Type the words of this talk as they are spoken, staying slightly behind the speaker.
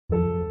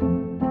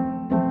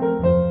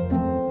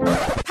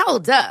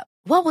Hold up.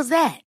 What was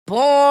that?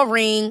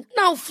 Boring.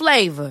 No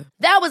flavor.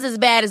 That was as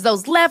bad as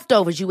those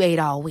leftovers you ate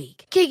all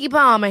week. Keke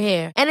Palmer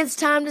here, and it's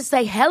time to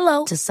say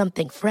hello to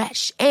something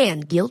fresh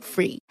and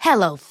guilt-free.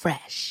 Hello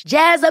Fresh.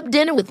 Jazz up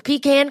dinner with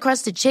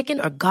pecan-crusted chicken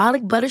or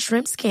garlic butter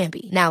shrimp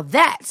scampi. Now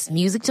that's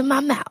music to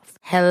my mouth.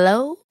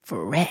 Hello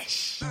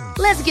Fresh.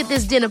 Let's get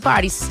this dinner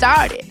party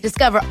started.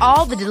 Discover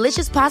all the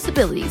delicious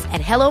possibilities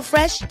at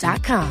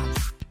hellofresh.com.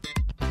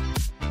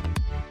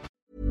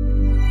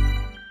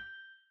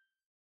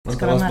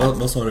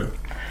 Vad sa du?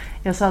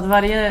 Jag sa att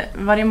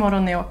varje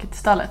morgon när jag åker till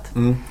stallet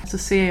så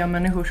ser jag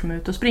människor som är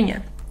ute och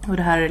springer. Och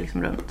det här är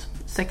liksom runt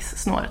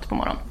 6-snåret på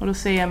morgonen. Och då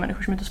ser jag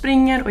människor som är ute och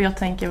springer och jag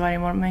tänker varje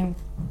morgon, men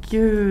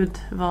gud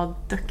vad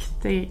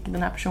duktig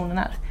den här personen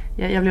är.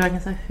 Jag blir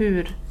verkligen så här,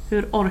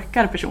 hur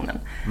orkar personen?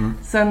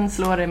 Sen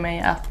slår det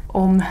mig att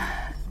om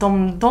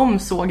de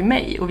såg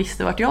mig och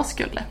visste vart jag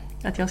skulle,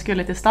 att jag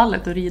skulle till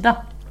stallet och rida,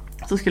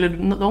 så skulle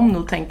de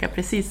nog tänka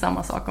precis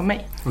samma sak om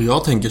mig. Och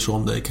jag tänker så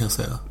om dig, kan jag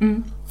säga.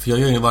 För jag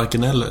gör ju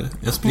varken eller.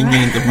 Jag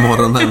springer inte på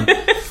morgonen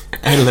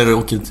eller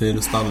åker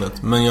till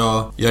stallet. Men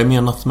jag är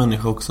mer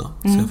nattmänniska också,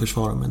 så jag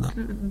försvarar mig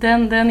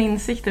där. Den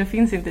insikten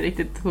finns inte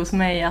riktigt hos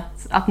mig,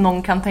 att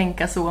någon kan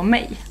tänka så om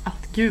mig.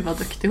 Att gud vad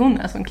duktig hon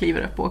är som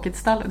kliver upp och åker till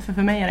stallet.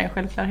 För mig är det en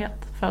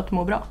självklarhet för att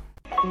må bra.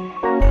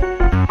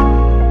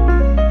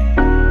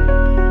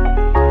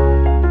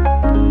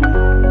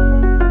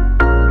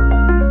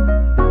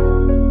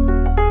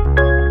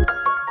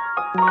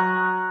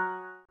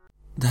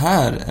 Det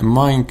här är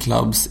Mind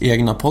Clubs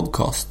egna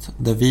podcast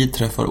där vi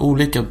träffar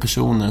olika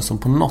personer som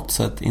på något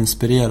sätt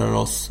inspirerar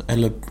oss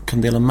eller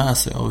kan dela med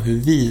sig av hur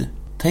vi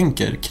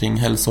tänker kring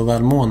hälsa och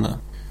välmående.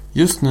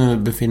 Just nu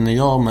befinner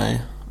jag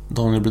mig,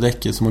 Daniel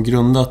Brodecki, som har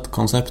grundat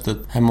konceptet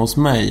hemma hos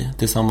mig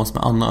tillsammans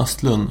med Anna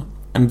Östlund.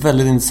 En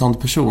väldigt intressant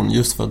person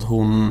just för att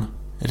hon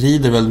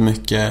rider väldigt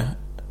mycket,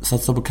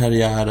 satsar på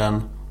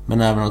karriären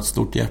men även har ett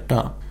stort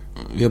hjärta.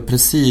 Vi har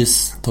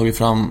precis tagit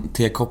fram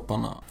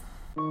tekopparna.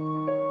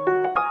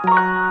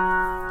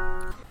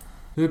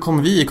 Hur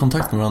kommer vi i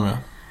kontakt med varandra?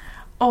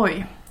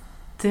 Oj,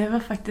 det var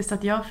faktiskt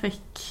att jag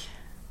fick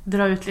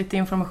dra ut lite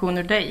information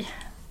ur dig.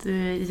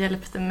 Du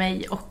hjälpte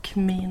mig och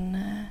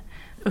min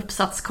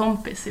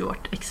uppsatskompis i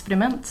vårt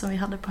experiment som vi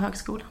hade på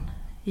högskolan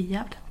i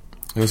Gävle.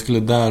 Jag skulle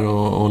där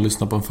och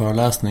lyssna på en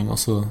föreläsning och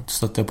så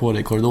stötte jag på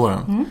dig i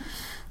korridoren.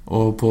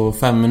 Och på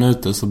 5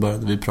 minuter så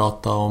började vi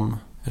prata om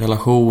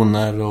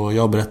relationer och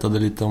jag berättade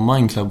lite om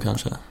Mind Club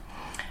kanske.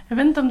 Jag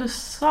vet inte om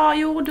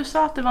du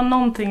sa att det var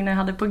någonting ni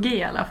hade på G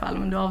i alla fall,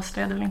 men du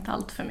avslöjade väl inte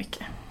allt för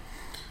mycket.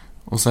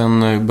 Och sen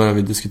började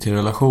vi diskutera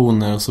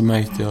relationer och så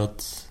märkte jag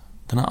att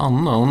den här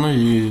Anna, hon har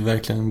ju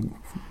verkligen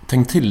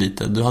tänkt till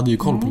lite. Du hade ju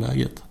koll på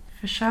läget.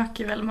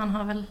 Försöker väl, man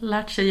har väl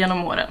lärt sig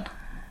genom åren.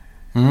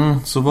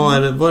 Så vad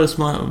är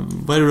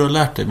det du har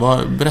lärt dig?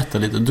 Berätta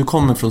lite. Du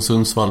kommer från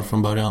Sundsvall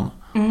från början.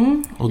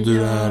 Och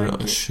du är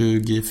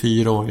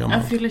 24 år gammal.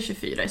 Jag fyller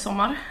 24 i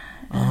sommar.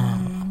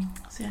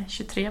 Så jag är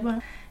 23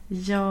 bara.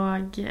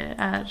 Jag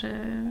är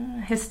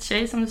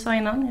hästtjej som du sa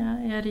innan.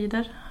 Jag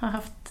rider. Har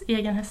haft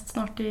egen häst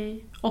snart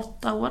i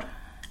 8 år.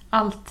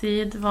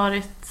 Alltid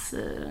varit...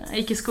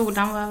 gick i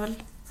skolan, var väl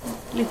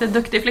lite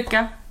duktig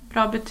flicka.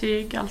 Bra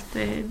betyg,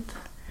 alltid.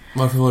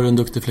 Varför var du en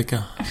duktig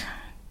flicka?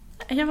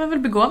 Jag var väl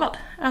begåvad.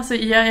 Alltså,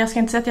 jag ska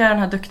inte säga att jag är den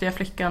här duktiga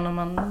flickan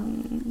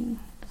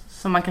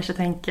som man kanske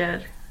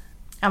tänker...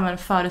 Ja, men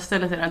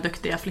föreställer sig den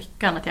duktiga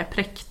flickan, att jag är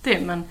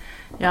präktig. Men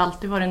jag har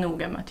alltid varit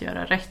noga med att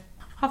göra rätt.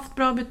 Haft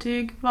bra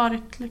betyg,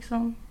 varit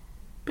liksom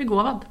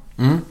begåvad.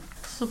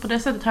 Så på det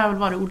sättet har jag väl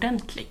varit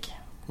ordentlig.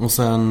 Och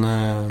sen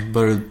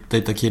började du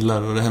dejta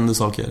killar och det hände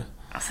saker?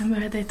 Sen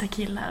började jag dejta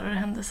killar och det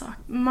hände saker.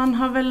 Man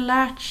har väl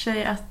lärt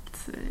sig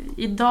att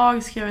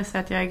idag ska jag väl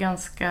säga att jag är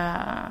ganska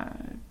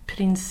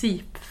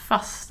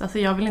principfast. Alltså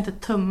jag vill inte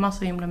tumma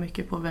så himla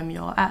mycket på vem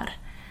jag är.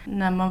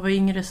 När man var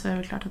yngre så är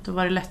det klart att det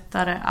var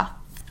lättare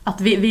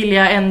att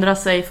vilja ändra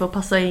sig för att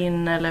passa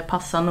in eller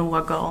passa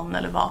någon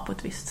eller vara på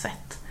ett visst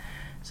sätt.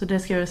 Så det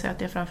ska jag väl säga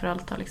att jag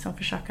framförallt har liksom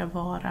försöka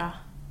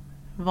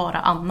vara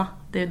Anna.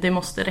 Det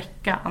måste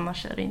räcka,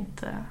 annars är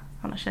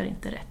det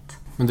inte rätt.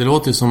 Men det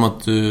låter ju som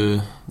att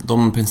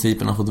de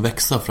principerna har fått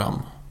växa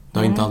fram. Det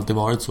har inte alltid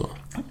varit så.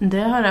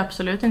 Det har det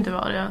absolut inte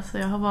varit. Alltså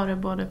jag har varit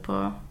både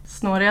på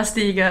snåriga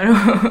stigar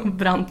och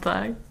branta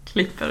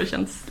klippor och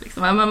känns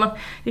liksom... Men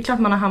det är klart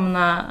man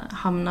har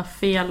hamnat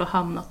fel och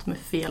hamnat med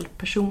fel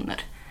personer.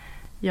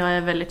 Jag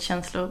är väldigt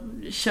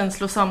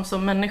känslosam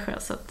som människa,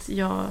 så att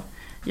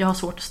jag har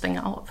svårt att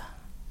stänga av.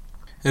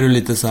 Är du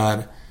lite så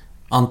här,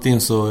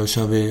 antingen så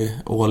kör vi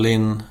all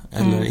in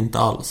eller inte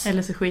alls?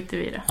 Eller så skiter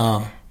vi i det.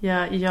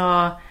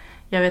 Ja.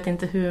 Jag vet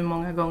inte hur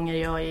många gånger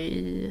jag är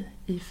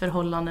i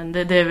förhållanden. Det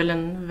är väl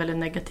en väldigt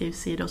negativ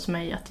sida hos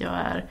mig, att jag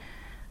är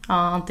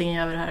antingen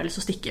gör vi det här eller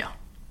så sticker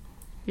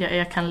jag.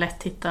 Jag kan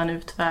lätt hitta en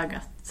utväg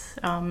att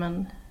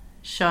men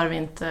kör vi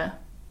inte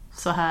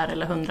så här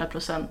eller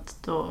 100%,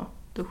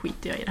 då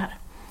skiter jag i det här.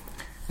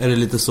 Är det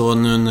lite så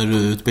nu när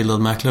du är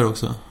utbildad mäklare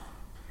också?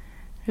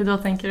 Hur då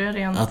tänker du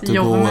rent att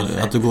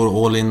jobbmässigt? Att du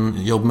går all in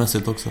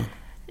jobbmässigt också?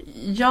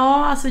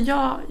 Ja, alltså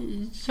jag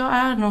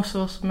är nog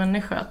så som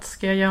människa att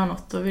ska jag göra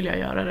något då vill jag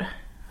göra det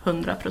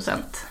 100%.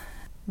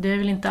 Det är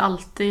väl inte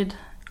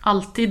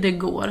alltid det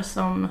går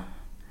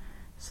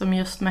som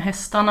just med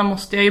hästarna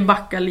måste jag ju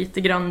backa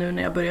lite grann nu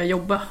när jag börjar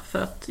jobba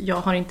för att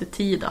jag har inte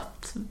tid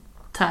att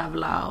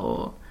tävla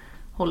och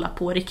hålla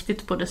på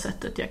riktigt på det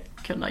sättet jag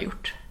kunde ha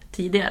gjort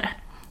tidigare.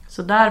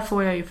 Så där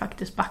får jag ju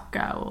faktiskt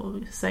backa och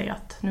säga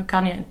att nu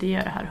kan jag inte ge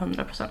det här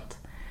 100%.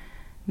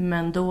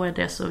 Men då är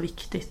det så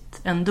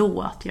viktigt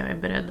ändå att jag är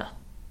beredd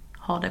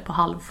att ha det på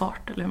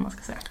halvfart eller hur man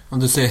ska säga. Om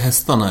du säger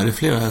hästarna, är det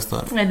flera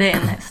hästar? Nej, det är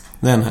en häst.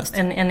 Det är en häst?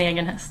 En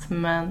egen häst,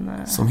 men...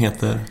 Som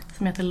heter?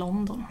 Som heter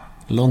London.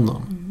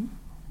 London? Mm.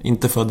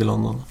 Inte född i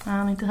London? Ja,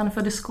 han är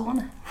född i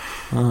Skåne.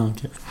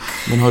 Okay.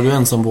 Men har du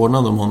ensam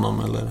vårdnad om honom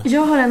eller?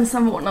 Jag har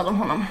ensam vårdnad om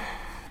honom.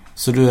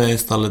 Så du är i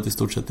stallet i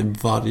stort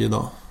sett varje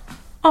dag?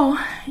 Ja,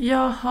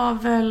 jag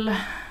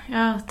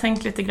har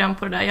tänkt lite grann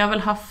på det där. Jag har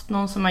väl haft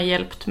någon som har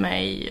hjälpt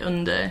mig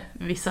under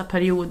vissa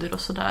perioder och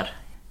sådär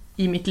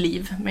i mitt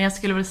liv. Men jag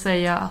skulle väl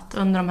säga att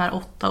under de här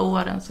 8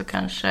 åren så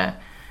kanske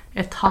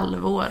ett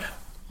halvår,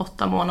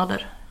 8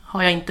 månader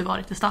har jag inte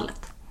varit i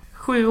stallet.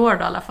 7 år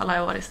då i alla fall har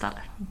jag varit i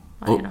stallet.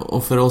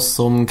 Och för oss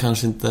som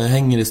kanske inte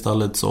hänger i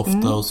stallet så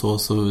ofta och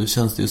så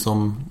känns det ju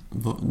som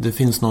det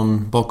finns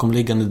någon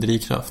bakomliggande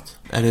drivkraft.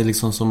 Är det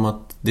liksom som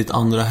att ditt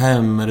andra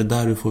hem, är det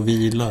där du får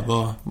vila?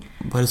 Vad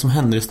är det som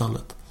händer i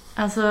stallet?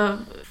 Alltså,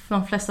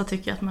 de flesta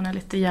tycker att man är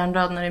lite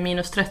hjärndöd när det är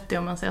minus 30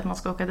 om man säger att man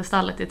ska åka till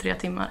stallet i 3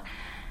 timmar.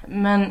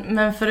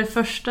 Men för det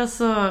första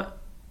så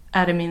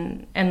är det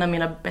en av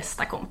mina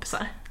bästa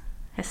kompisar,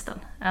 hästen.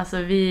 Alltså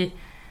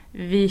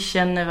vi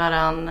känner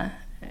varann.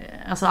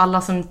 Alltså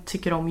alla som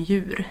tycker om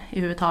djur i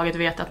huvudtaget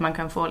vet att man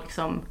kan få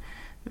liksom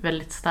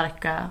väldigt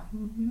starka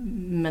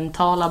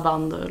mentala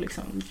band och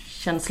liksom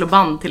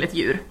känsloband till ett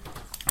djur.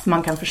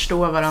 Man kan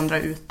förstå varandra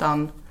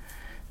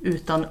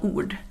utan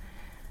ord.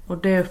 Och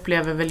det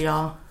upplever väl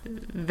jag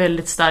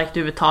väldigt starkt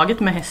överhuvudtaget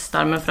med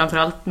hästar, men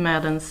framförallt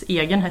med ens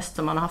egen häst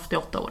som man har haft i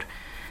 8 år.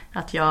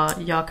 Att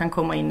jag kan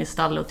komma in i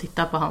stallet och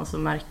titta på han så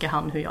märker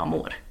han hur jag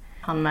mår.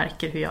 Han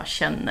märker hur jag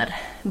känner.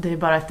 Det är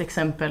bara ett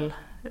exempel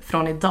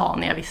från idag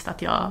när jag visste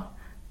att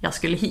jag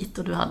skulle hit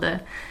och du hade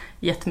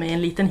gett mig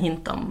en liten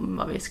hint om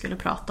vad vi skulle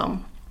prata om.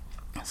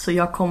 Så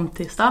jag kom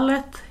till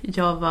stallet.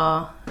 Jag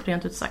var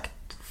rent ut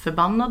sagt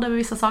förbannad över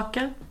vissa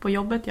saker på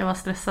jobbet. Jag var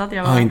stressad.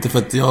 Inte för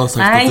att jag har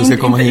sagt att du ska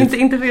komma hit.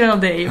 Inte för grund av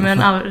dig,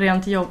 men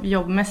rent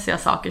jobbmässiga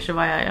saker så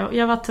var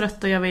jag var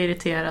trött och jag var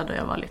irriterad och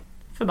jag var lite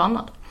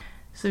förbannad.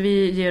 Så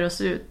vi ger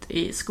oss ut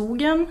i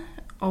skogen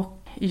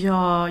och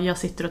jag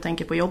sitter och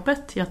tänker på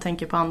jobbet. Jag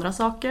tänker på andra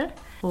saker.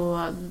 Och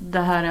det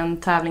här är en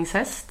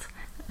tävlingshäst.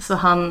 Så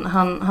han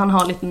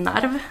har lite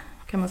nerv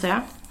kan man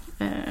säga.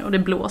 Och det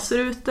blåser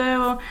ute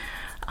och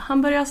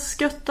han börjar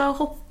skötta och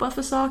hoppa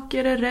för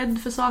saker, är rädd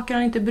för saker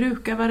han inte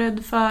brukar vara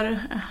rädd för.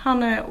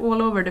 Han är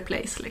all over the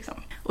place liksom.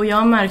 Och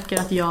jag märker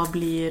att jag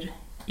blir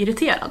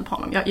irriterad på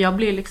honom. Jag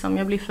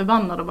blir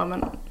förbannad och bara,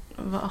 men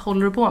vad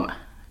håller du på med?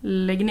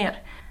 Lägg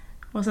ner.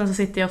 Och sen så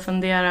sitter jag och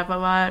funderar på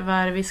vad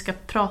är det vi ska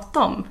prata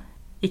om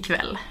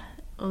ikväll.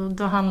 Och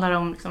då handlar det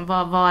om liksom,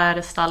 vad är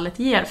det stallet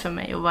ger för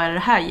mig och vad är det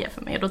här ger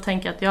för mig. Och då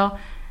tänker jag att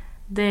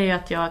det är ju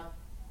att jag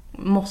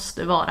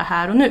måste vara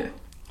här och nu.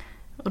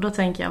 Och då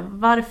tänker jag,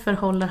 varför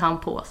håller han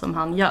på som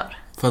han gör?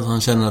 För att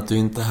han känner att du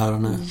inte är här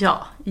och nu.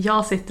 Ja,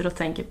 jag sitter och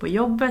tänker på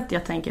jobbet,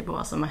 jag tänker på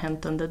vad som har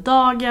hänt under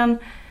dagen.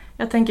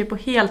 Jag tänker på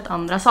helt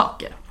andra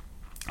saker.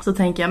 Så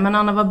tänker jag, men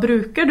Anna, vad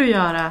brukar du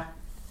göra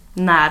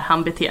när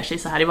han beter sig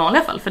så här i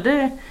vanliga fall? För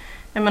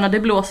det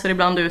blåser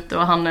ibland ute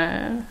och han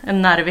är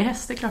en nervig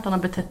häst. Det är klart han har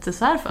betett sig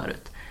så här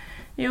förut.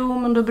 Jo,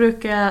 men då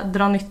brukar jag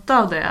dra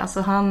nytta av det.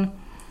 Alltså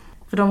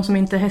för de som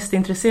inte är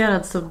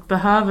hästintresserad så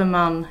behöver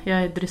man,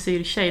 jag är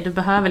dressyrtjej, du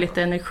behöver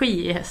lite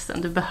energi i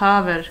hästen. Du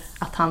behöver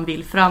att han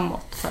vill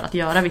framåt för att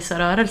göra vissa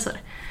rörelser.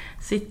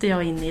 Sitter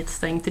jag inne i ett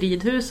stängt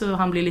ridhus och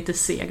han blir lite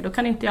seg, då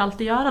kan inte jag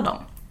alltid göra dem.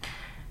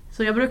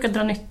 Så jag brukar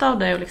dra nytta av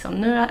det och liksom,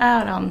 nu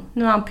är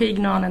han pigg,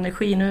 nu har han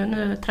energi,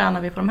 nu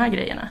tränar vi på de här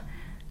grejerna.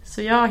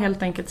 Så jag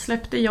helt enkelt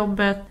släppte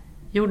jobbet,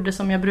 gjorde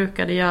som jag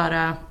brukade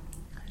göra,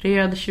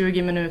 red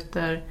 20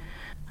 minuter,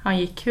 han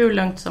gick hur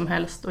lugnt som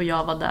helst och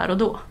jag var där och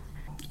då.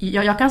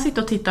 Jag kan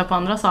sitta och titta på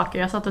andra saker.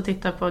 Jag satt och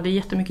tittade på, det är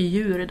jättemycket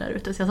djur där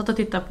ute. Så jag satt och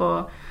tittade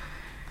på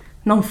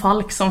någon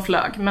falk som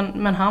flög.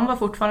 Men han var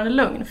fortfarande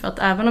lugn. För att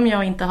även om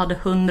jag inte hade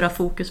 100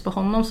 fokus på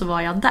honom så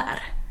var jag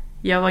där.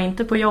 Jag var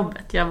inte på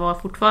jobbet. Jag var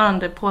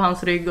fortfarande på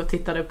hans rygg och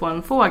tittade på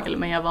en fågel.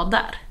 Men jag var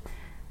där.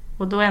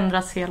 Och då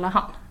ändras hela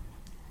han.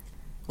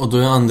 Och då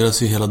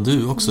ändras ju hela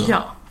du också.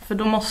 Ja, för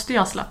då måste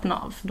jag slappna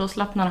av. För då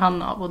slappnar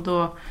han av och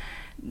då...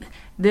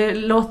 Det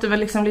låter väl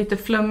liksom lite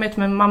flummigt,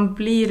 men man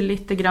blir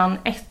lite grann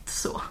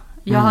så.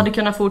 Jag hade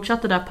kunnat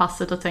fortsätta det där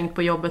passet och tänkt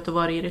på jobbet och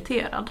vara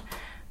irriterad.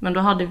 Men då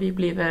hade vi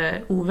blivit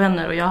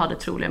ovänner och jag hade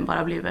troligen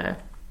bara blivit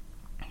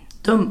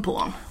dum på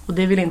honom. Och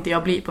det vill inte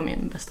jag bli på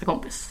min bästa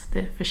kompis.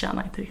 Det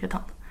förtjänar inte riktigt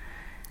han.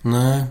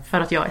 Nej.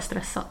 För att jag är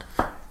stressad.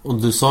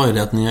 Och du sa ju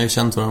det att ni har ju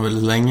känt varandra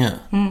väldigt länge.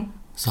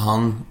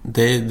 Så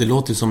det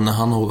låter ju som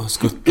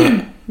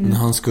när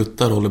han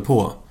skuttar och håller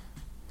på.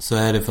 så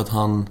är det för att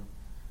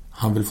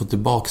han vill få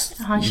tillbaks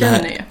Han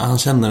känner ju. Han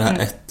känner det här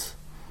ett.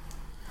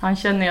 Han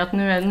känner ju att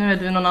nu är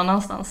du någon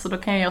annanstans, så då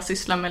kan jag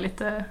syssla med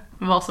lite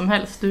vad som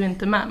helst. Du är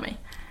inte med mig.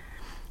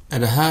 Är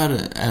det här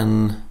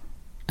en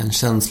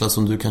känsla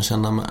som du kan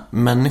känna med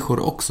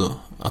människor också?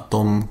 Att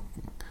de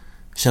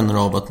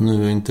känner av att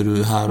nu är inte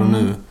du här och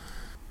nu?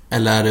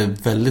 Eller är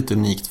det väldigt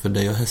unikt för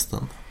dig och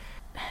hästen?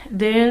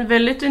 Det är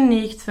väldigt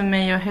unikt för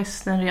mig och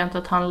hästen rent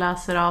att han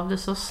läser av det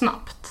så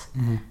snabbt.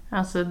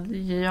 Alltså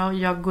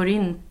jag går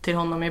in till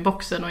honom i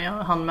boxen och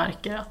han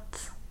märker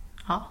att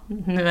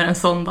nu är det en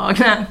sån dag.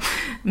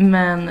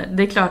 Men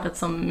det är klart att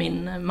som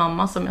min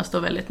mamma som jag står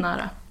väldigt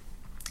nära,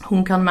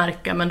 hon kan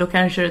märka, men då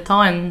kanske det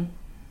tar en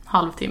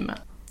halvtimme.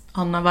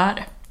 Anna, vad är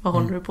det? Vad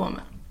håller du på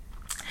med?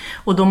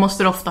 Och då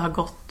måste det ofta ha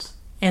gått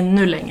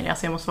ännu längre.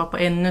 Alltså jag måste vara på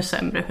ännu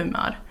sämre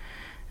humör.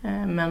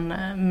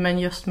 Men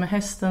just med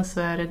hästen så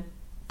är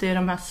det är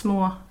de här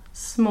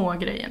små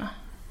grejerna.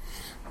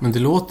 Men det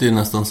låter ju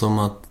nästan som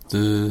att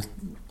du,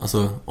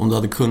 alltså om du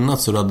hade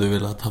kunnat så hade du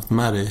velat haft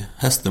med dig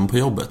hästen på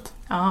jobbet.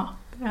 Ja,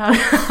 det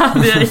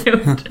hade jag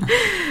gjort.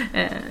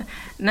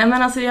 Nej, men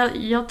alltså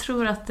jag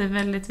tror att det är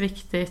väldigt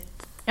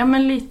viktigt. Ja,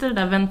 men lite det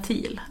där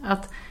ventil.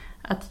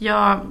 Att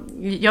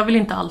jag vill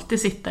inte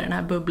alltid sitta i den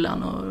här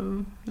bubblan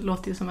och det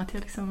låter ju som att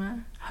jag liksom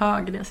är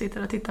hög när jag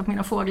sitter och tittar på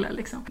mina fåglar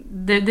liksom.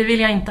 Det vill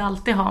jag inte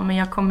alltid ha, men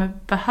jag kommer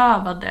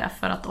behöva det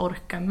för att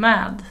orka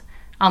med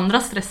andra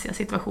stressiga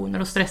situationer.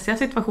 Och stressiga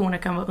situationer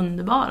kan vara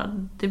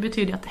underbara. Det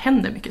betyder att det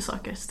händer mycket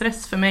saker.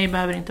 Stress för mig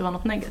behöver inte vara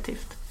något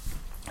negativt.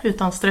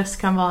 Utan stress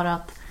kan vara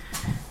att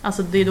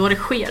alltså det är då det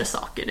sker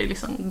saker. Det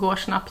liksom går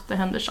snabbt, det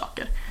händer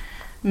saker.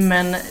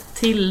 Men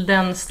till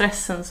den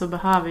stressen så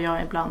behöver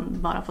jag ibland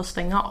bara få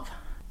stänga av.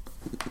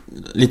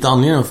 Lite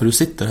anledning för att du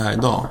sitter här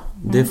idag,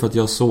 det är för att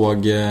jag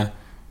såg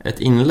ett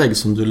inlägg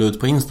som du la ut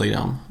på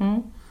Instagram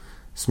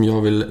som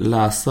jag vill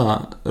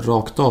läsa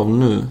rakt av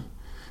nu.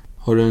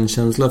 Har du en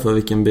känsla för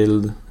vilken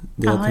bild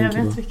det jag tänker på? Ja,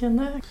 jag vet vilken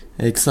det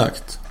är.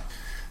 Exakt.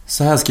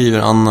 Så här skriver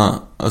Anna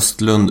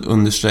Östlund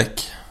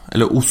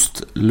eller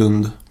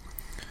Ostlund.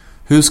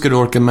 Hur ska du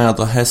orka med att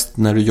ha häst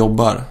när du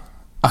jobbar?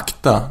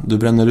 Akta, du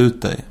bränner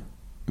ut dig.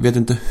 Vet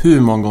inte hur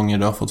många gånger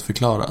det har fått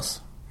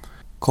förklaras.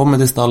 Kommer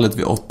till stallet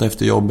vid 8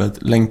 efter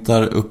jobbet,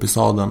 längtar upp i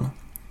sadeln.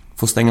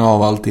 Får stänga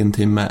av allt i en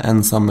timme,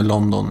 ensam med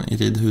London i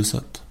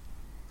ridhuset.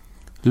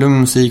 Lugn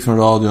musik från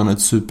radion,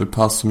 ett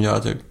superpass som gör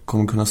att jag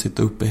kommer kunna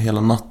sitta uppe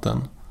hela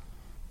natten.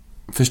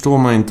 Förstår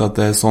man inte att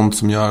det är sånt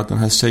som gör att den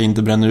här tjejen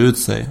inte bränner ut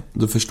sig,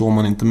 då förstår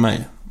man inte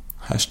mig.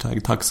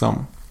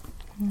 #tacksam.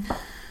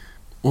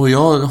 Och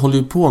jag håller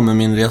ju på med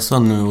min resa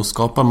nu och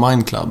skapar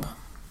Mindclub.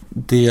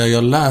 Det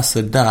jag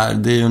läser där,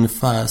 det är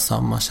ungefär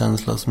samma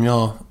känsla som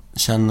jag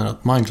känner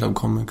att Mindclub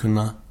kommer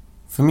kunna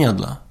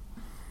förmedla.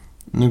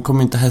 Nu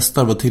kommer inte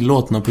hästar vara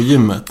tillåtna på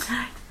gymmet.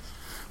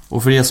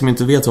 Och för er som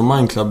inte vet vad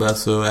Mindclub är,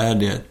 så är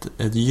det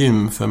ett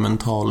gym för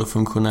mental och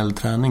funktionell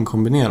träning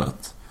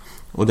kombinerat.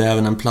 Och det är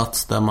även en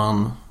plats där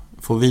man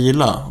får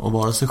vila och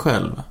vara sig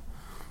själv.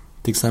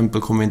 Till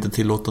exempel kommer vi inte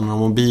tillåta några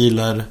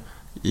mobiler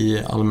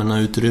i allmänna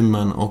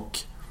utrymmen, och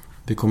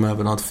vi kommer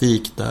även ha ett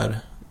fik där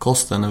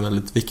kosten är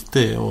väldigt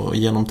viktig och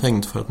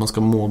genomtänkt för att man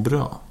ska må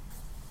bra.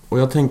 Och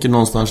jag tänker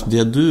någonstans,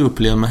 det du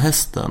upplever med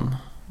hästen,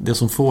 det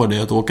som får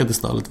dig att åka till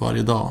stallet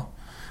varje dag,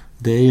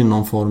 det är ju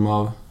någon form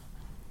av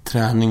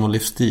träning och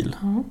livsstil.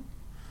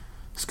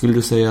 Skulle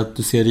du säga att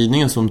du ser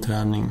ridningen som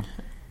träning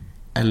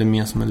eller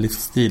mer som en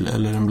livsstil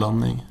eller en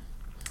blandning?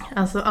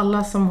 Alltså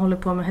alla som håller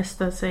på med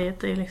hästar säger att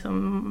det är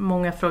liksom,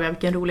 många frågar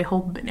vilken rolig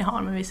hobby ni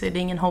har, men vi säger det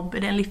är ingen hobby,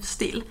 det är en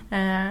livsstil.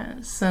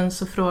 Sen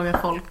så frågar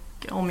folk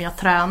om jag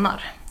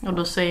tränar, och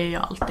då säger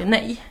jag alltid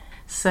nej.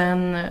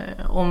 Sen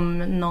om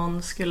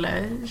någon skulle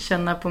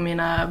känna på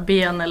mina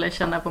ben eller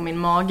känna på min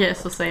mage,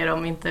 så säger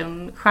de inte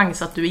en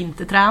chans att du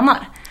inte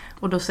tränar.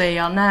 Och då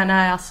säger jag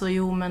nej alltså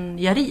jo, men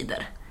jag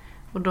rider.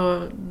 Och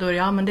då är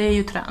ja, men det är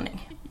ju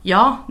träning.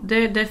 Ja,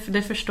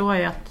 det förstår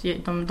jag att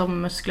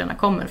de musklerna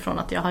kommer från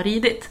att jag har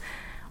ridit.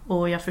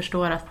 Och jag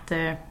förstår att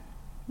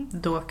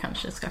då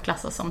kanske ska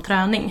klassas som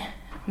träning.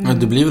 Men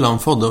du blir väl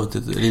anfodd av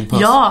ett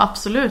ridpass? Ja,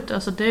 absolut.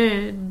 Alltså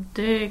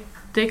det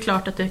är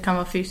klart att det kan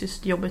vara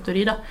fysiskt jobbigt att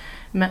rida.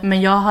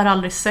 Men jag har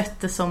aldrig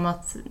sett det som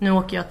att nu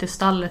åker jag till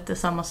stallet, det är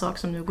samma sak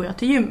som nu går jag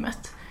till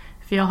gymmet.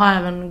 För jag har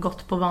även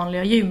gått på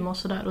vanliga gym och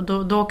sådär.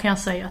 Och då kan jag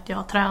säga att jag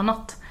har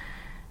tränat.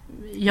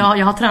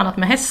 Jag har tränat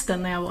med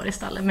hästen när jag var i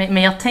stallet.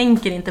 Men jag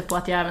tänker inte på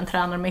att jag även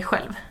tränar mig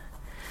själv.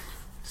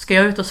 Ska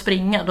jag ut och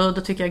springa, då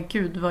tycker jag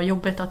gud vad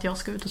jobbigt att jag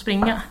ska ut och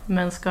springa.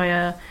 Men ska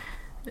jag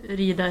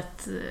rida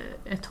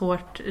ett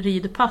hårt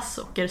ridpass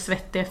och är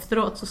svettig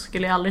efteråt, så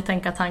skulle jag aldrig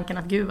tänka tanken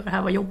att gud vad det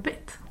här var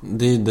jobbigt.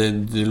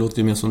 Det låter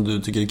ju mer som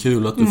du tycker det är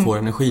kul att du får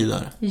energi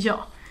där.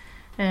 Ja,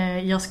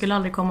 jag skulle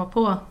aldrig komma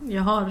på.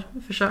 Jag har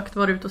försökt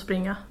vara ute och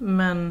springa,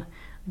 men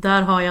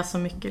där har jag så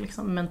mycket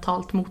liksom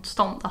mentalt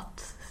motstånd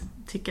att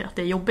tycker att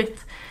det är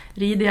jobbigt.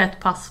 Rider jag ett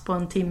pass på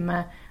en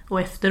timme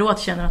och efteråt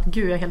känner att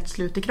gud jag är helt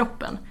slut i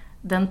kroppen,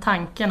 den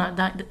tanken,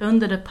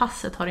 under det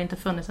passet har det inte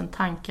funnits en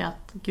tanke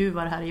att gud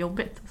vad det här är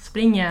jobbigt.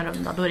 Springer jag en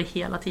runda, då är det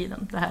hela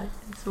tiden. Det här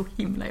är så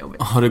himla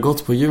jobbigt. Har du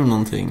gått på gym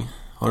någonting?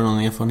 Har du någon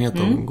erfarenhet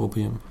av att gå på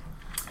gym?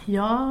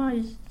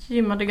 Jag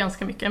gymmade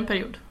ganska mycket en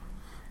period.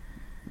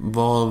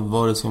 Vad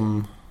var det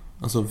som...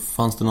 Alltså,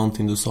 fanns det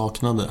någonting du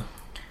saknade?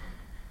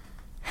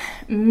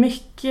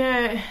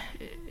 Mycket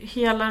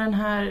hela den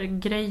här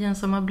grejen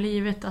som har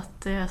blivit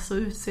att det är så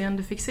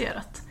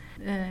utseendefixerat.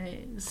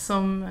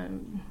 Som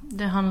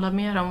det handlar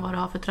mer om vad du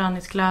har för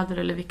träningskläder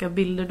eller vilka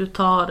bilder du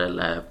tar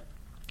eller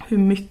hur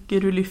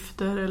mycket du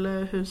lyfter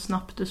eller hur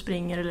snabbt du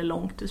springer eller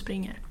långt du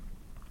springer.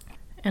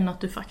 Än att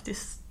du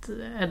faktiskt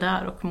är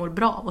där och mår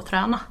bra och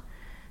träna.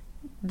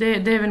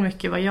 Det är väl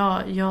mycket vad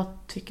jag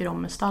tycker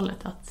om med stallet.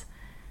 Att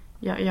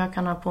jag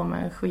kan ha på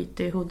mig en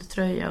skitig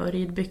hoodtröja och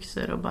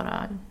ridbyxor och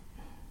bara...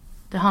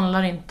 Det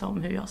handlar inte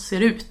om hur jag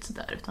ser ut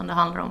där, utan det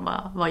handlar om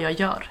vad jag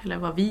gör eller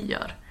vad vi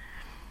gör.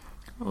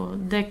 Och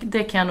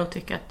det kan jag nog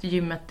tycka att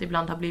gymmet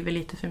ibland har blivit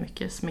lite för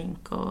mycket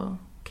smink och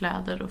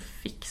kläder och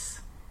fix.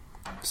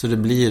 Så det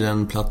blir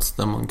en plats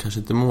där man kanske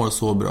inte mår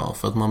så bra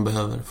för att man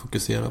behöver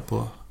fokusera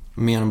på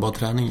mer än bara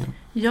träningen?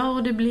 Ja,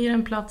 och det blir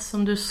en plats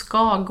som du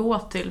ska gå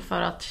till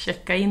för att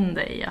checka in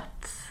dig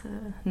att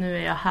nu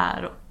är jag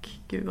här och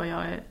gud vad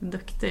jag är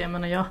duktig. Jag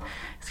menar, jag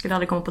skulle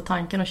aldrig komma på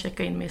tanken att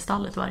checka in mig i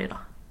stallet varje dag.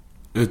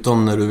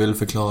 Utom när du vill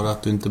förklara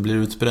att du inte blir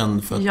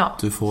utbränd för att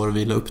du får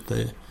vila upp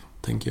dig,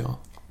 tänker jag.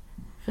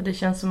 För det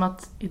känns som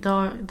att i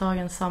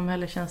dagens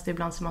samhälle känns det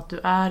ibland som att du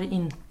är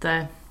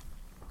inte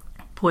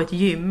på ett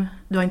gym.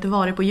 Du har inte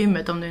varit på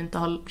gymmet om du inte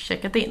har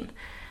checkat in.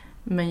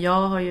 Men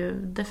jag har ju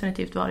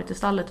definitivt varit i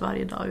stallet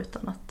varje dag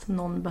utan att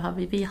någon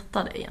behöver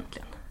veta det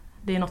egentligen.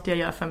 Det är något jag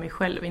gör för mig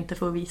själv, inte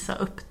för att visa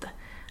upp det.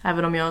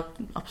 Även om jag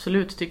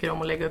absolut tycker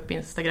om att lägga upp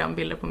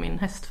Instagram-bilder på min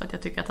häst för att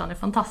jag tycker att han är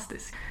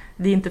fantastisk.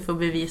 Det är inte för att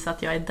bevisa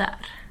att jag är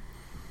där.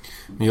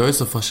 Men jag är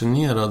så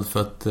fascinerad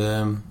för att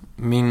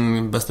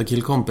min bästa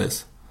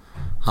killkompis,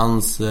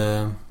 hans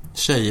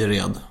tjej är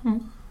red.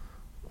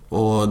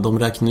 Och de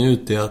räknade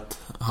ut det att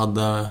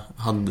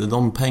hade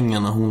de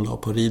pengarna hon la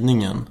på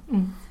ridningen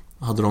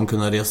hade de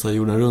kunnat resa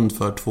jorden runt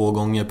för 2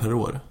 gånger per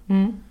år.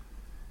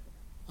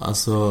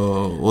 Alltså,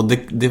 och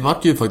det var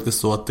ju faktiskt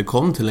så att det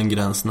kom till en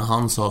gräns när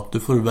han sa att du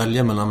får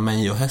välja mellan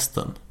mig och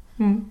hästen.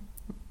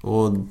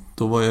 Och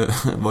då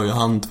var ju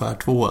han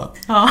tvärtvåa.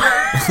 Ja,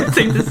 jag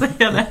tänkte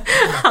säga det.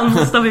 Han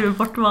måste ha blivit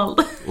bortvald.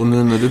 Och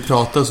nu när du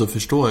pratar så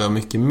förstår jag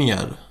mycket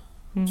mer.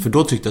 För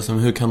då tyckte jag som,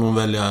 hur kan hon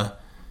välja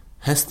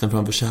hästen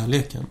framför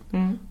kärleken?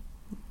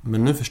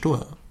 Men nu förstår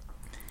jag.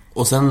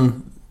 Och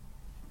sen...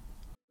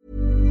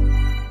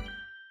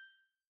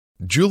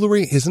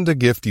 Jewelry isn't a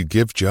gift you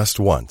give just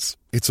once.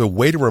 It's a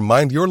way to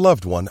remind your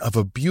loved one of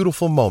a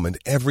beautiful moment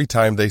every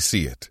time they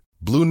see it.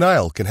 Blue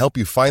Nile can help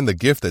you find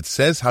the gift that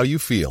says how you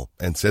feel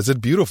and says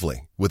it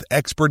beautifully, with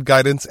expert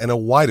guidance and a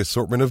wide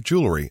assortment of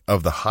jewelry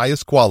of the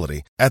highest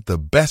quality at the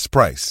best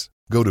price.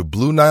 Go to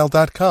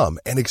BlueNile.com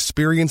and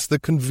experience the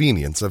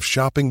convenience of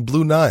shopping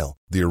Blue Nile,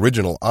 the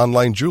original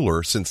online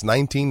jeweler since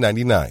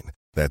 1999.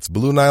 That's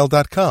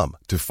BlueNile.com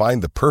to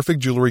find the perfect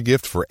jewelry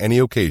gift for any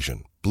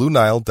occasion.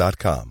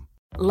 BlueNile.com.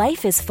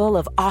 Life is full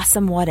of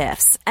awesome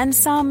what-ifs, and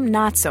some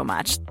not so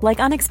much,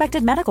 like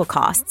unexpected medical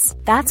costs.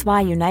 That's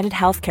why United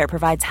Healthcare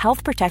provides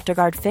Health Protector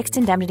Guard fixed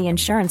indemnity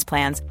insurance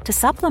plans to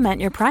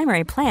supplement your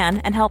primary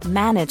plan and help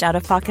manage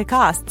out-of-pocket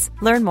costs.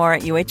 Learn more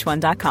at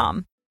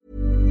uh1.com.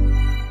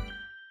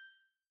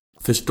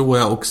 Förstår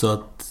jag också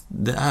att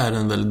det är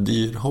en väldigt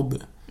dyr hobby.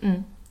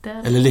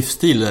 Eller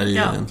livsstil är det ju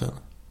egentligen.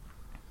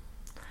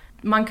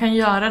 Man kan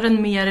göra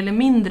den mer eller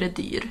mindre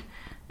dyr.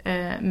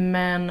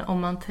 Men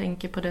om man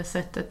tänker på det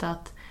sättet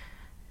att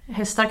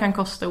hästar kan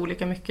kosta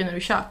olika mycket när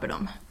du köper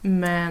dem.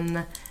 Men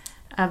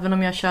även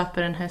om jag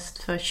köper en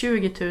häst för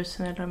 20 000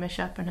 eller om jag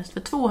köper en häst för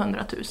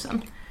 200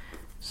 000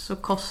 så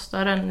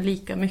kostar den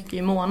lika mycket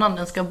i månaden.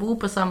 Den ska bo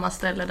på samma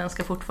ställe, den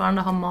ska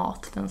fortfarande ha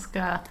mat, den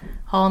ska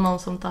ha någon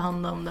som tar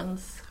hand om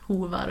dens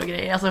hovar och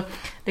grejer. Alltså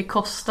det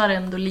kostar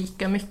ändå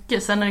lika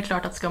mycket. Sen är det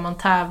klart att ska man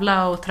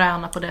tävla och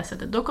träna på det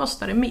sättet, då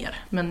kostar det mer.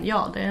 Men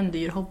ja, det är en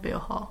dyr hobby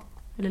att ha.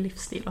 Eller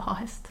livsstil att ha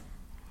häst.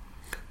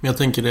 Men jag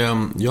tänker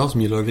det, jag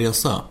som gillar att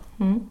resa.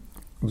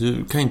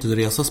 Du kan inte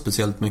resa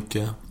speciellt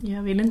mycket.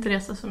 Jag vill inte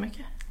resa så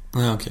mycket.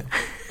 Nej, okej.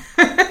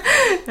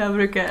 Jag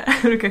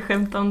brukar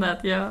skämta om det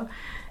att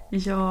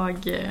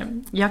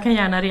jag kan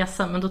gärna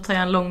resa, men då tar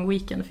jag en lång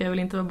weekend för jag vill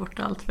inte vara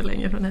borta allt för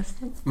länge från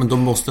hästen. Men då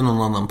måste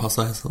någon annan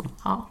passa hästen.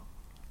 Ja.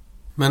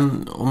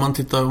 Men om man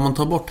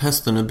tar bort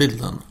hästen ur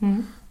bilden,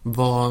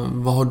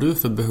 vad har du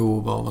för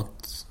behov av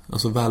att,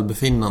 alltså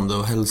välbefinnande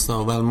och hälsa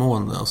och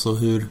välmående? Alltså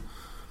hur,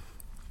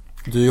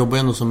 du jobbar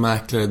ändå som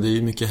mäklare, det är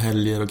ju mycket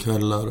helger och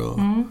kvällar och...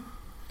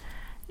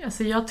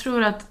 Alltså jag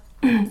tror att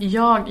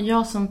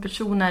jag som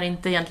person är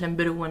inte egentligen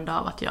beroende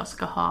av att jag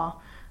ska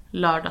ha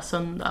lördag,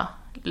 söndag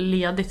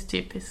ledigt,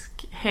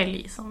 typisk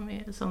helg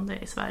som det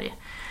är i Sverige.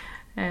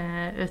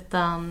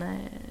 Utan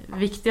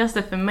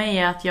viktigaste för mig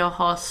är att jag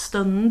har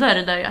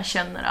stunder där jag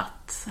känner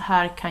att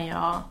här kan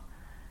jag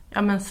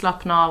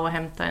slappna av och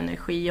hämta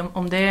energi.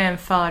 Om det är en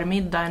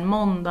förmiddag, en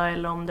måndag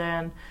eller om det är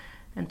en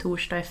en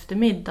torsdag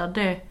eftermiddag,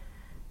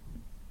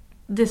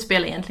 det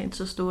spelar egentligen inte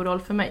så stor roll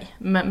för mig.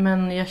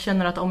 Men jag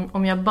känner att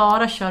om jag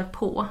bara kör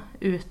på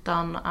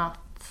utan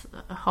att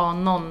ha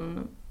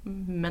någon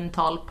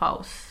mental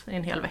paus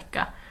en hel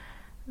vecka,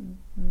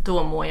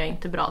 då mår jag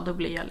inte bra. Då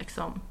blir jag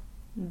liksom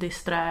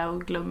disträ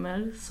och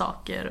glömmer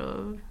saker.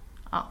 Och,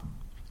 ja.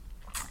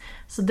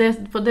 Så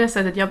på det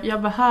sättet,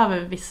 jag behöver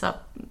vissa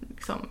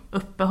liksom,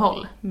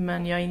 uppehåll,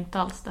 men jag har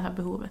inte alls det här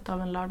behovet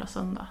av en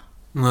lördag-söndag.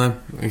 Nej,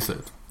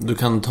 exakt. Du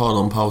kan ta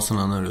de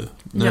pauserna när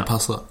det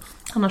passar.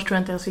 Annars tror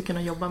jag inte jag ska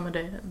kunna jobba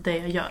med det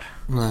jag gör.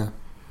 Nej.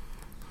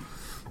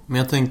 Men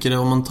jag tänker,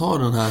 om man tar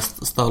den här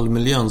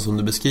stallmiljön som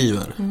du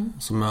beskriver,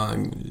 som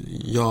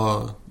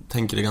jag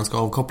tänker är ganska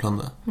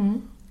avkopplande.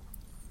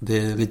 Det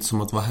är lite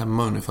som att vara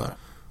hemma ungefär.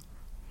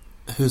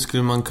 Hur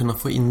skulle man kunna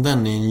få in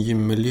den i en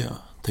gymmiljö,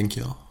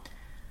 tänker jag?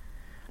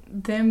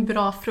 Det är en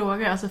bra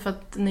fråga, alltså för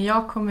att när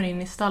jag kommer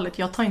in i stallet,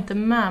 jag tar inte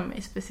med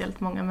mig speciellt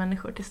många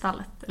människor till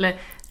stallet.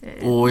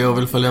 Jag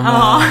vill följa med.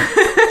 Ja.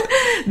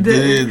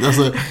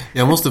 Alltså,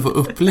 jag måste få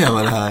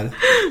uppleva det här.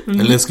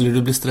 Eller skulle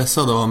du bli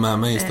stressad av att vara med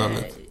mig i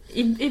stallet?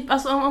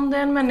 Alltså om det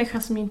är en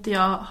människa som inte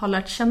jag har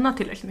lärt känna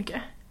tillräckligt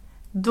mycket,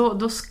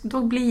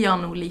 då blir jag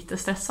nog lite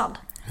stressad.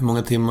 Hur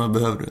många timmar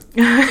behöver du?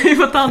 Vi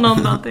får ta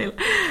någon dag till.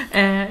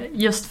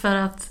 Just för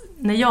att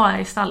när jag är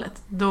i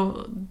stallet,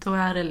 då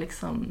är det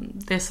liksom,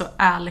 det är så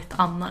ärligt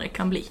Anna det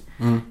kan bli.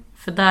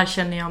 För där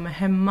känner jag mig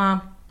hemma.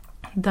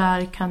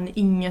 Där kan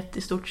inget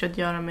i stort sett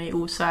göra mig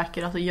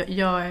osäker. Alltså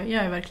jag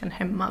är verkligen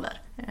hemma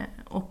där.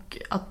 Och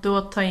att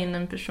då ta in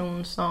en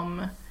person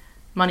som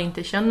man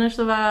inte känner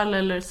så väl,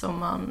 eller som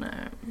man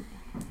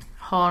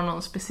har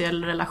någon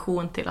speciell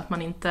relation till, att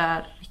man inte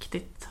är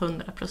riktigt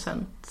 100%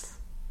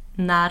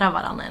 nära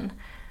varandra än,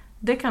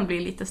 det kan bli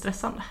lite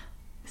stressande.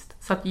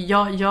 Så att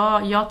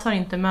jag tar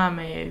inte med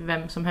mig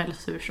vem som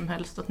helst, hur som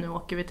helst, att nu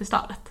åker vi till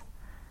stallet.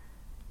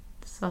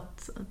 Så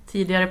att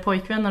tidigare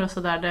pojkvänner och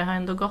sådär, det har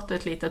ändå gått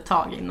ett litet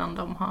tag innan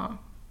de har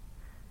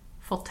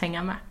fått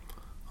hänga med.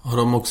 Har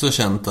de också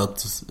känt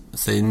att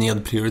sig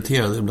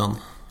nedprioriterade ibland?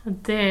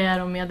 Det är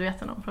de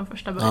medvetna om från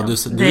första början.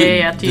 Ja,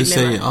 det är jag tydlig du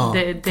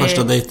säger, det,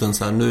 första dejten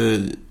så här,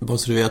 nu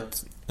måste du veta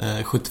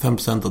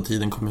 75% av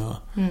tiden kommer jag...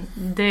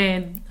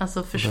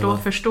 Alltså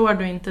förstår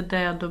du inte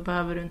det, då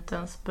behöver du inte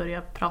ens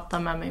börja prata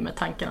med mig med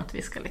tanken att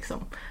vi ska liksom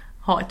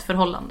ha ett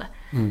förhållande.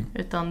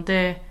 Utan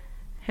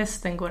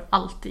hästen går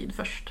alltid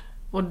först.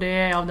 Och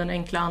det är av den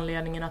enkla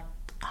anledningen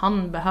att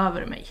han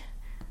behöver mig.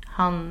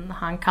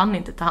 Han kan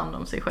inte ta hand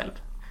om sig själv.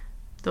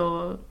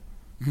 Då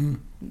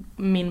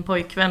min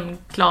pojkvän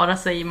klarar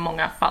sig i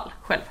många fall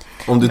själv.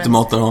 Om du inte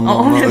matar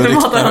honom och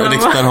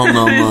riktar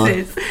honom.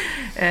 Precis.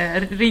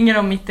 Ringer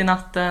de mitt i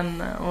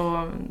natten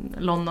och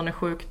London är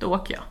sjuk, då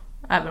åker jag.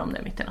 Även om det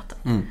är mitt i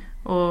natten.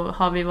 Och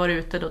har vi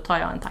varit ute, då tar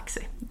jag en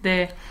taxi.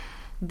 Det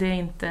är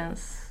inte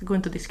ens, går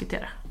inte att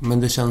diskutera.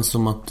 Men det känns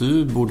som att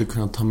du borde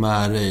kunna ta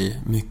med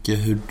dig mycket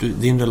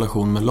din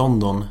relation med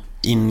London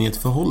in i ett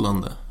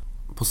förhållande.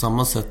 På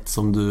samma sätt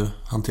som du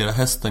hanterar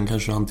hästen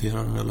kanske du hanterar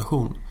en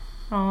relation.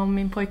 Ja,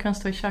 min pojkvän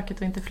står i köket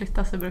och inte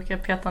flyttar, så brukar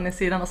jag peta han i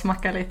sidan och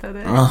smacka lite.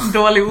 Det är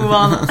dålig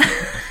ovana.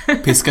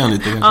 Piska han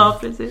lite kanske. Ja,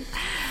 precis.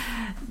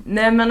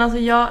 Nej, men alltså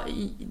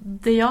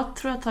det jag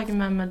tror jag tagit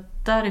med mig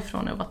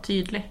därifrån är att vara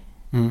tydlig.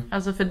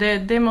 Alltså för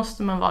det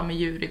måste man vara med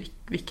djur,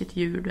 vilket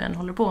djur du än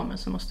håller på med,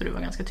 så måste du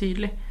vara ganska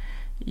tydlig.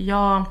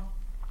 Jag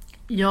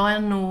är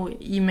nog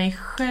i mig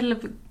själv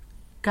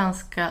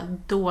ganska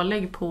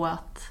dålig på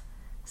att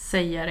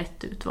säga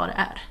rätt ut vad det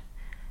är.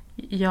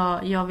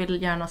 Jag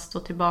vill gärna stå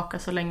tillbaka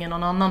så länge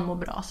någon annan mår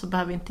bra, så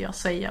behöver inte jag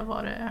säga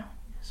vad det är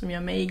som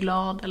gör mig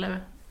glad,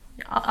 eller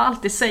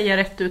alltid säga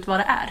rätt ut vad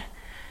det är.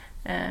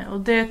 Och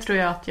det tror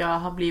jag att jag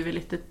har blivit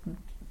lite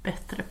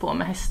bättre på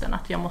med hästen,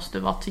 att jag måste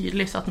vara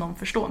tydlig så att någon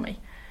förstår mig.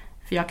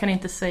 För jag kan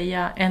inte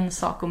säga en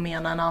sak och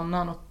mena en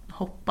annan och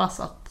hoppas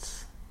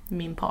att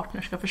min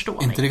partner ska förstå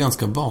mig. Är inte det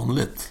ganska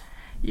vanligt?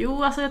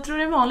 Jo, alltså jag tror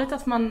det är vanligt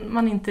att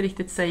man inte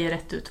riktigt säger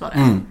rätt ut vad det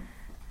är.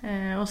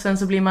 Och sen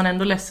så blir man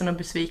ändå ledsen och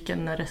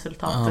besviken när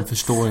resultatet...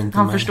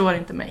 Han förstår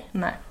inte mig.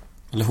 Nej.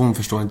 Eller hon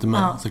förstår inte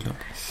mig, såklart.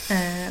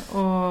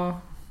 Och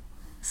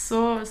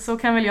så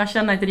kan väl jag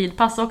känna ett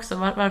ridpass också.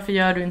 Varför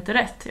gör du inte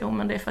rätt? Jo,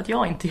 men det är för att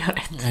jag inte gör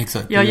rätt. Ja,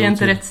 exakt, jag ger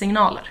inte rätt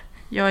signaler.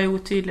 Jag är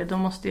otydlig, då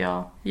måste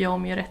jag göra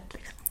om rätt.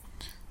 Liksom.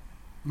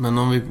 Men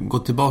om vi går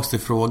tillbaka till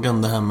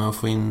frågan, det här med att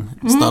få in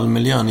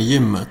stallmiljön i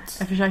gymmet.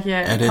 Jag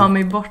försöker ta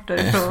mig bort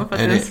därifrån för att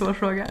det är en svår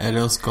fråga. Är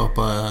det att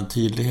skapa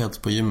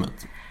tydlighet på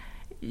gymmet?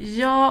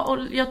 Ja, och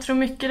jag tror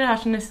mycket det här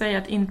som ni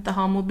säger, att inte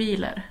ha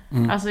mobiler.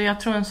 Alltså jag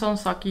tror en sån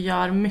sak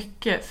gör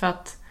mycket, för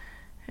att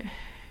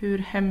hur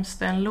hemskt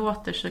den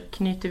låter så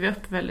knyter vi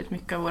upp väldigt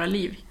mycket av våra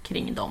liv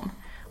kring dem.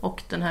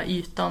 Och den här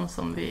ytan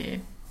som vi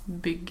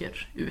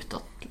bygger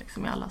utåt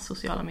liksom i alla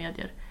sociala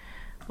medier.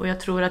 Och jag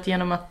tror att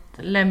genom att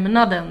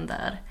lämna den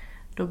där,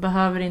 då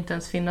behöver det inte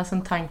ens finnas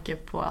en tanke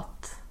på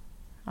att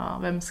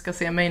vem ska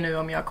se mig nu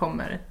om jag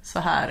kommer så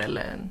här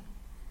eller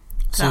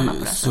träna på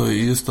det. Så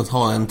just att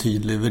ha en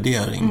tydlig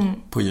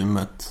värdering på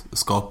gymmet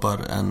skapar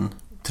en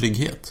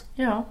trygghet?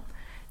 Ja,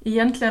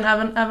 egentligen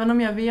även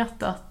om jag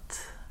vet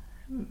att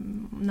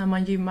när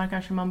man gymmar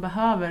kanske man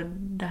behöver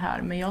det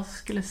här. Men jag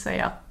skulle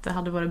säga att det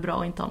hade varit bra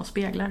att inte ha några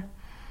speglar.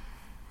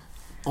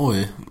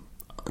 Oj,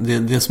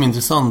 det som är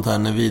intressant här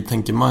när vi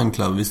tänker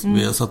Mindclub,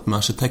 vi har satt med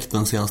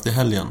arkitekten senast i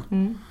helgen.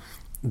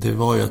 Det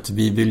var ju att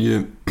vi vill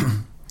ju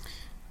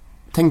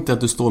tänk dig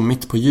att du står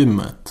mitt på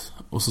gymmet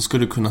och så ska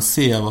du kunna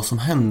se vad som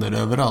händer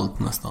överallt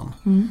nästan.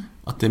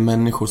 Att det är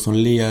människor som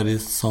ler i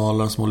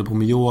salar som håller på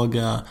med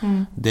yoga.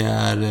 Det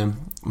är,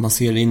 man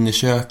ser in i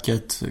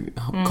köket,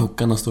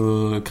 kockarna står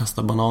och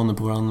kastar bananer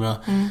på varandra.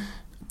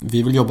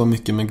 Vi vill jobba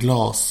mycket med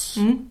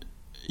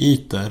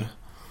glasytor.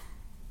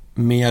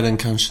 Mer än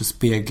kanske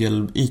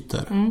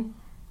spegelytor.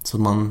 Så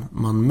att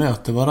man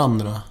möter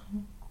varandra.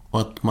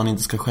 Och att man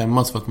inte ska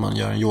skämmas för att man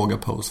gör en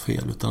yogapose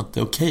fel. Utan att det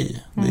är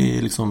okej. Det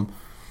är liksom,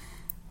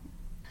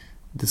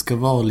 det ska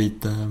vara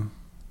lite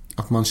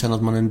att man känner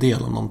att man är en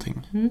del av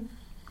någonting.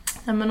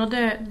 Ja, men och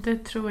det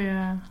tror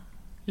jag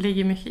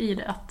ligger mycket i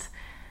det. Att,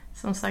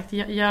 som sagt,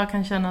 jag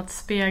kan känna att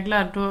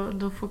speglar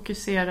då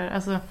fokuserar,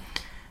 alltså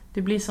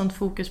det blir sånt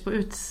fokus på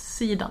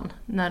utsidan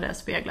när det är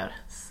speglar.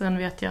 Sen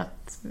vet jag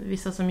att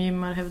vissa som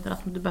gymmar hävdar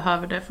att du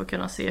behöver det för att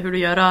kunna se hur du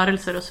gör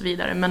rörelser och så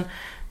vidare.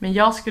 Men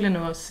jag skulle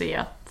nog se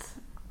att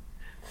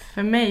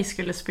för mig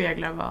skulle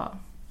speglar vara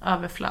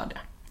överflödiga.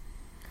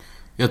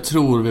 Jag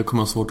tror vi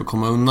kommer ha svårt att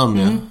komma undan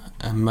det.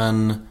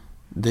 Men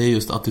det är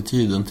just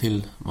attityden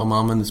till vad man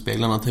använder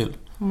speglarna till.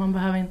 Och man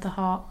behöver inte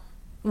ha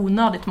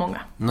onödigt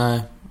många.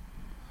 Nej.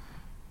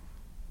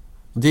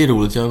 Det är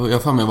roligt.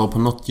 Jag var på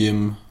något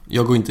gym.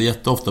 Jag går inte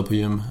jätteofta på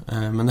gym,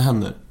 men det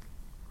händer.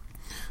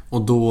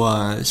 Och då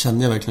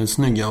kände jag verkligen hur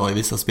snygg jag var i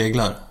vissa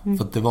speglar.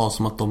 För att det var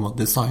som att de var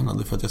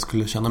designade för att jag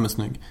skulle känna mig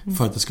snygg.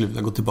 För att jag skulle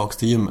vilja gå tillbaka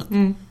till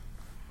gymmet.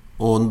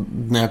 Och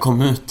när jag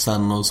kom ut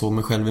sen och såg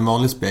mig själv i en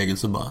vanlig spegel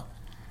så bara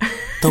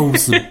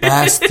those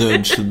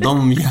bastards,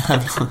 de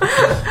jävla.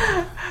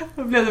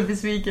 Då blev du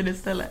besviken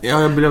istället.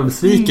 Ja, jag blev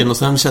besviken och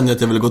sen kände jag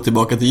att jag ville gå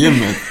tillbaka till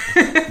gymmet.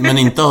 Men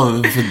inte av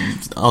den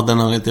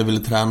anledningen att jag ville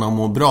träna och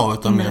må bra,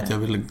 utan med att jag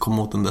ville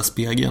komma åt den där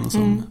spegeln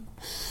som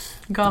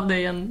gav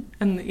dig en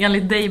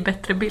enligt dig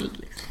bättre bild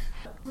liksom.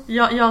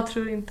 Jag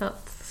tror inte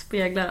att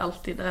speglar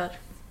alltid är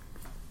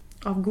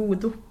av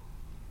godo.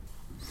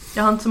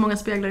 Jag har inte så många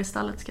speglar i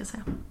stallet, ska jag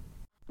säga.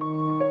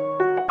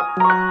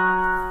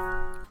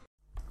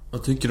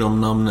 Vad tycker du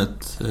om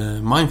namnet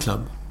Mindclub?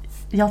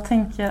 Jag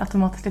tänker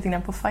automatiskt lite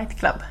grann på Fight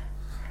Club.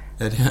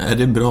 Är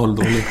det bra eller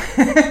dåligt?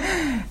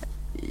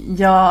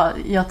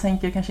 Jag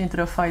tänker kanske inte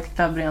då Fight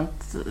Club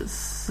rent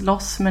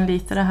slåss, men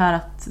lite det här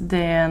att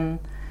det är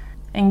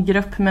en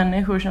grupp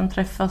människor som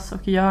träffas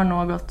och gör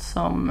något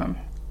som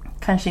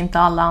kanske inte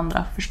alla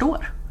andra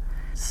förstår.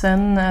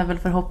 Sen är väl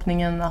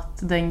förhoppningen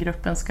att den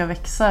gruppen ska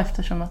växa,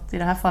 eftersom att i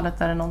det här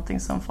fallet är det någonting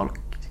som folk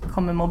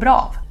kommer må bra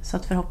av. Så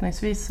att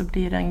förhoppningsvis så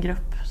blir det en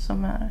grupp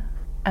som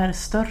är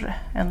större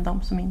än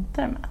de som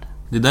inte är med.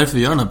 Det är därför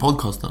vi gör den här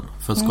podcasten.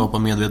 För att skapa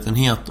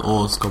medvetenhet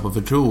och skapa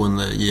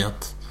förtroende i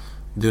att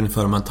det är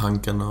ungefär de här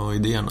tankarna och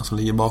idéerna som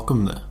ligger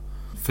bakom det.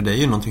 För det är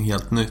ju någonting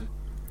helt nytt.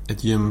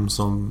 Ett gym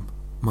som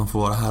man får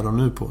vara här och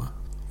nu på.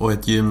 Och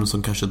ett gym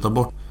som kanske tar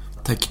bort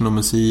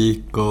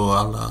technomusik och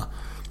alla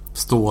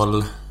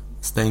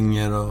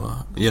stålstänger och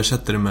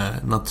ersätter det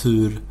med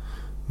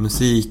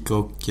naturmusik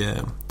och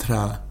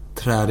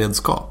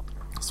träredskap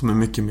som är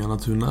mycket mer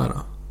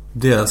naturnära.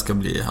 Det ska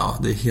bli,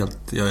 det är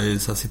helt,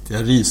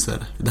 jag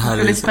ryser. Det här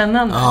är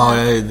spännande. Ja,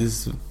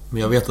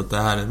 men jag vet att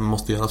det här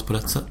måste göras på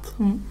rätt sätt.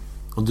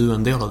 Och du är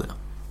en del av det.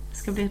 Det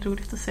ska bli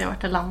roligt att se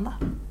vart det landar.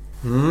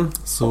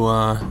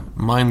 Så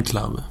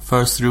Mindclub,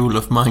 first rule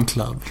of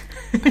Mindclub.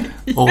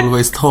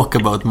 Always talk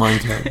about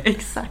Mindclub.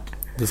 Exakt.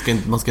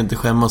 Man ska inte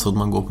skämmas att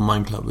man går på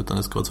Mindclub, utan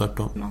det ska vara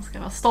tvärtom. Man ska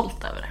vara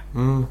stolt över det.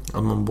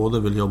 Att man både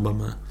vill jobba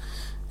med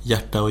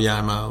hjärta och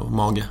hjärna och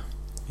mage.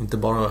 Inte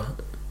bara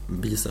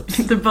biceps.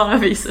 Inte bara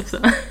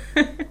bicepsen.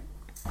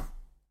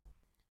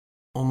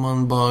 Om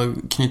man bara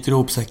knyter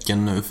ihop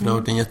säcken nu, för det har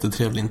varit en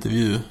jättetrevlig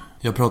intervju.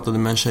 Jag pratade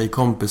med en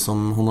tjejkompis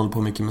som hon håller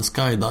på mycket med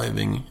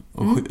skydiving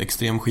och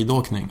extrem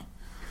skidåkning.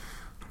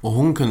 Och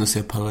hon kunde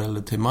se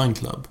paralleller till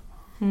Mindclub.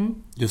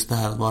 Just det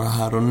här att vara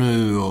här och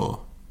nu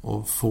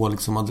och få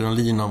liksom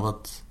adrenalin av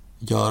att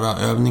göra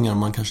övningar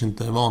man kanske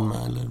inte är van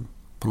med, eller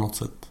på något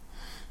sätt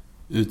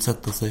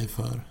utsätta sig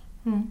för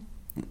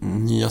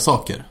nya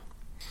saker.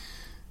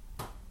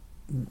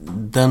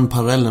 Den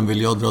parallellen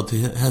vill jag dra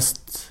till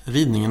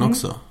hästridningen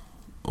också.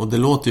 Och det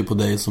låter ju på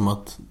dig som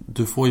att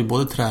du får ju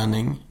både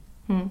träning,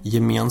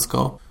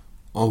 gemenskap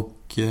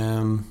och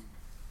en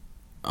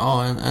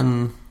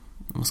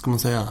vad ska man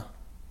säga,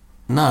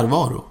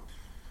 närvaro.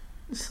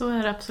 Så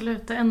är det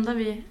absolut. Det enda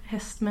vi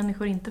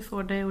hästmänniskor inte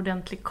får, det är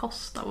ordentlig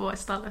kost av att vara i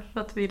stallet. För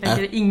att vi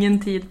lägger ingen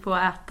tid på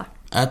att äta.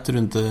 Äter du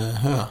inte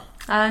hö?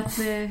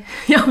 Nej,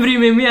 jag bryr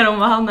mig mer om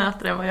vad han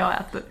äter än vad jag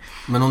äter.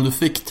 Men om du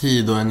fick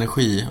tid och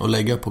energi att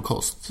lägga på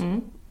kost,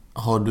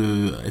 har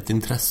du ett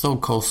intresse av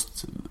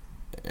kost?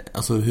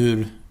 Alltså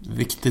hur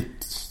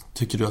viktigt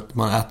tycker du att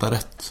man äter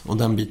rätt och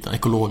den biten,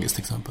 ekologiskt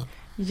till exempel?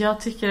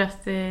 Jag tycker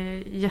att det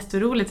är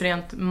jätteroligt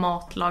rent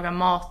laga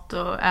mat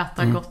och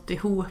äta gott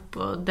ihop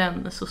och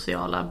den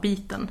sociala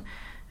biten.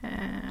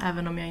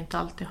 Även om jag inte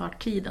alltid har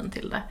tiden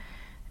till det.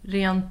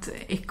 Rent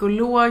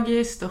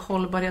ekologiskt och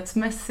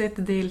hållbarhetsmässigt,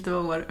 det är lite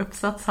vad vår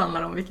uppsats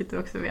handlar om, vilket du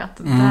också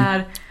vet.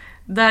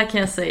 Där kan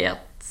jag säga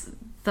att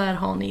där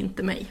har ni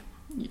inte mig.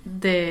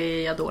 Det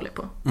är jag dålig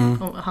på.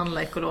 Att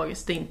handla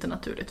ekologiskt, det är inte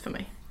naturligt för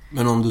mig.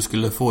 Men om du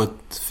skulle få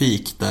ett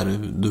fik där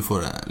du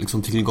får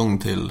liksom tillgång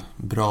till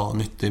bra,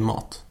 nyttig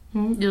mat?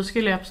 Då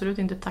skulle jag absolut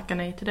inte tacka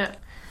nej till det.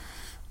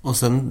 Och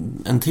sen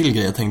en till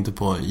grej jag tänkte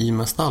på i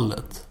med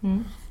stallet.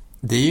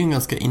 Det är ju en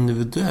ganska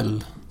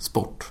individuell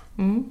sport.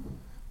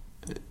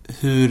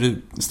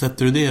 Hur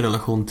sätter du det i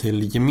relation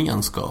till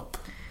gemenskap?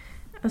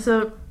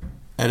 Alltså,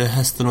 är det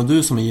hästen och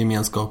du som är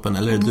gemenskapen,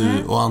 eller är det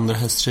du och andra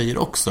hästtjejer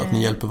också, att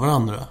ni hjälper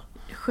varandra?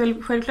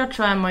 Självklart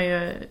så är man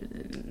ju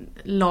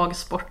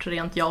lagsport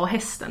rent jag och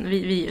hästen.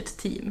 Vi är ett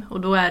team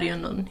och då är det ju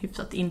en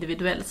hyfsat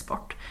individuell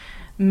sport.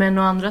 Men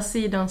å andra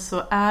sidan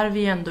så är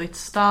vi ändå i ett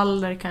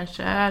stall där det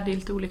kanske är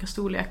lite olika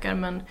storlekar,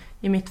 men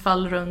i mitt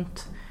fall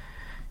runt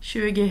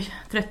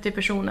 20-30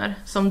 personer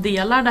som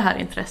delar det här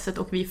intresset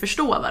och vi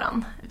förstår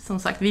varann. Som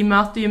sagt, vi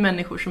möter ju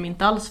människor som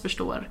inte alls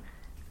förstår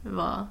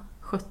vad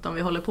 17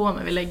 vi håller på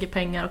med. Vi lägger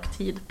pengar och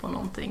tid på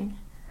någonting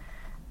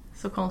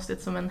så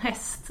konstigt som en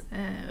häst.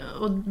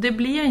 Och det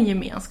blir en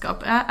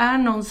gemenskap. Är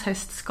någons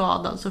häst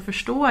skadad så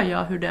förstår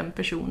jag hur den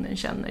personen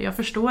känner. Jag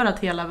förstår att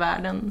hela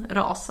världen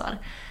rasar.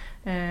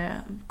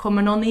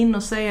 Kommer någon in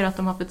och säger att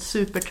de har haft ett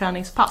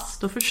superträningspass,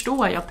 då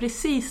förstår jag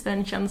precis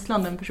den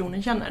känslan den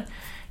personen känner.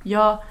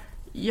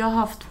 Jag har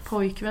haft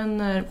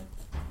pojkvänner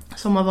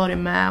som har varit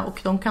med och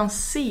de kan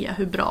se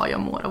hur bra jag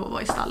mår av att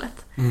vara i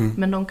stallet.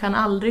 Men de kan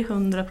aldrig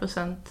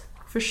 100%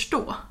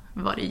 förstå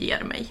vad det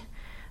ger mig.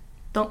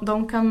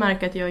 De kan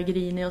märka att jag är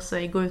grinig och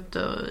säger gå ut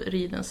och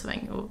rida en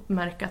sväng och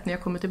märka att när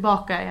jag kommer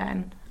tillbaka är jag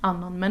en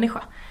annan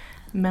människa.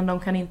 Men de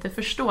kan inte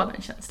förstå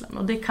den känslan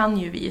och det kan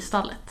ju vi i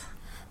stallet.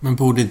 Men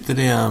borde inte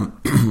det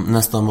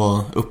nästan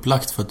vara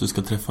upplagt för att du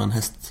ska träffa en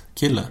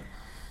hästkille?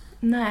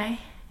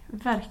 Nej,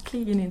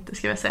 verkligen inte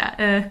ska jag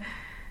säga.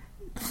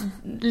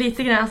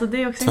 Lite grann, alltså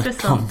det är också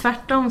intressant.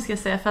 Tvärtom ska jag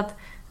säga, för att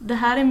det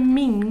här är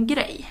min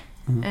grej.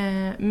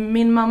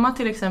 Min mamma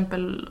till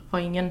exempel var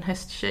ingen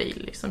hästtjej.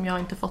 Liksom. Jag har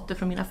inte fått det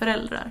från mina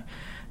föräldrar.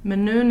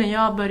 Men nu när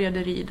jag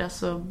började rida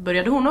så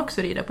började hon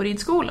också rida på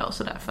ridskola och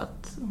sådär. För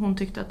att hon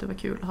tyckte att det var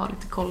kul att ha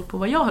lite koll på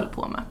vad jag höll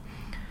på med.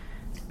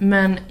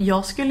 Men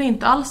jag skulle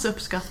inte alls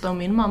uppskatta om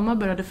min mamma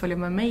började följa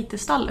med mig till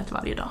stallet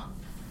varje dag.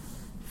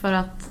 För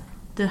att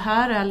det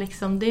här är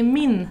liksom, det är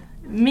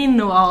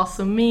min oas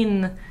och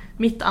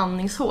mitt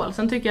andningshål.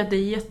 Sen tycker jag att det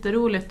är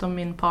jätteroligt om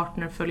min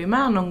partner följer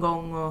med någon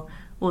gång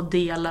och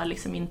delar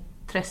liksom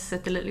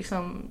intresset. Eller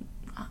liksom,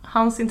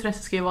 hans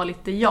intresse ska ju vara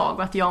lite jag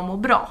och att jag mår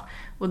bra.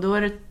 Och då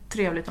är det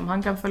trevligt om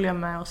han kan följa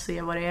med och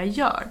se vad det är jag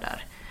gör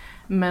där.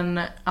 Men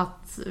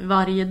att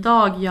varje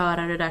dag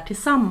göra det där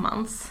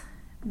tillsammans,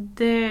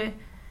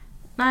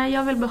 nej,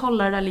 jag vill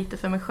behålla det där lite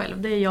för mig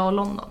själv. Det är jag och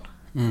London.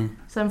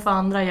 Sen får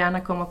andra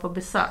gärna komma på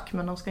besök,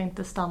 men de ska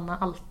inte stanna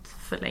allt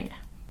för länge.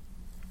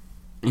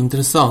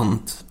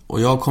 Intressant.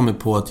 Och jag har kommit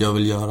på att jag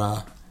vill göra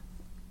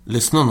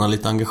lyssnarna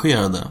lite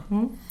engagerade.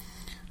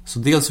 Så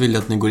dels vill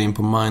jag att ni går in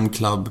på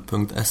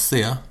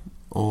mindclub.se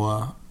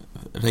och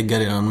reggar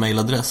er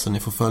mailadress så ni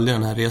får följa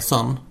den här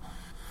resan.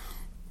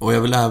 Och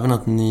jag vill även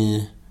att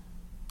ni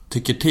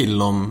tycker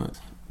till om,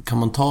 kan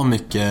man ta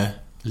mycket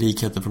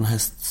likheter från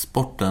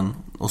hästsporten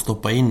och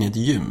stoppa in i ett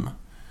gym?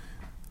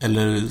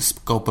 Eller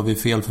skapar vi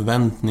fel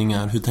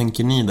förväntningar? Hur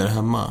tänker ni där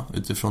hemma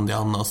utifrån det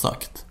Anna har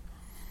sagt?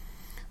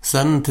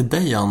 Sen till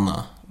dig,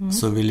 Anna,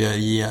 så vill jag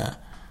ge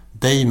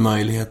dig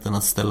möjligheten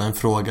att ställa en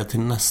fråga till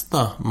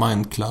nästa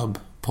Mindclub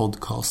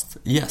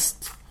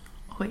podcast-gäst.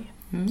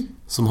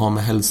 Som har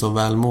med hälsa och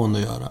välmående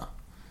att göra.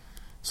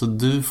 Så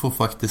du får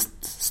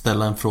faktiskt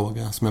ställa en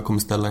fråga som jag kommer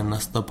ställa i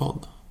nästa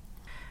podd.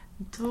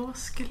 Då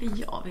skulle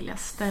jag vilja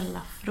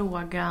ställa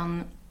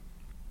frågan: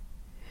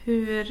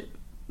 hur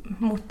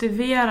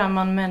motiverar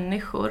man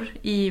människor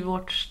i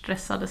vårt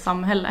stressade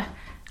samhälle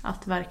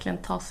att verkligen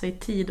ta sig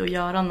tid och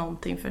göra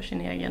någonting för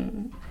sin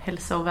egen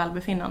hälsa och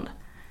välbefinnande?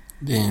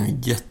 Det är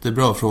en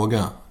jättebra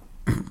fråga.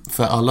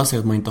 För alla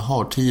säger att man inte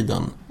har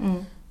tiden.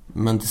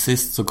 Men till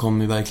sist så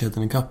kommer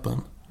verkligheten i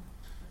kappen.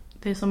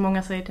 Det är som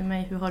många säger till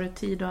mig: hur har du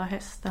tid att ha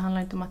häst? Det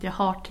handlar inte om att jag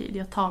har tid,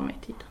 jag tar mig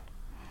tiden.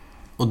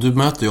 Och du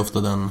möter ju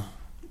ofta den.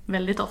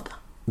 Väldigt ofta.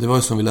 Det var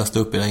ju som vi läste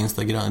upp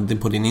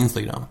på din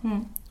Instagram.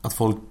 Att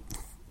folk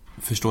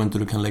förstår inte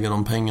hur du kan lägga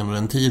de pengarna och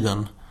den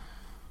tiden.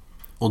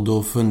 Och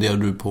då funderar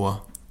du på,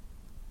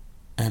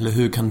 eller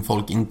hur kan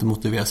folk inte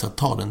motivera sig att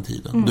ta den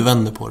tiden? Du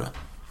vänder på det.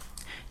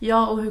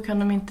 Ja, och hur kan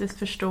de inte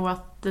förstå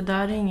att det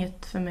där är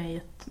inget för mig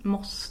ett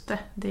måste.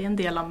 Det är en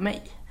del av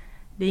mig.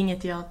 Det är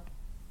inget jag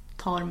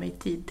tar mig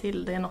tid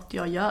till. Det är något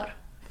jag gör.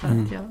 För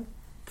att jag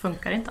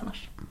funkar inte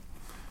annars.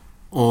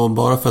 Och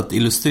bara för att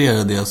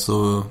illustrera det,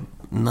 så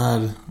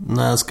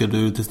när ska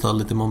du till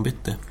stallet imorgon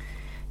bitti?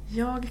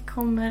 Jag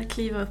kommer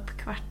kliva upp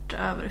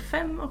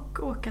 5:15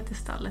 och åka till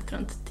stallet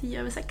runt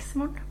 5:10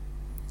 imorgon.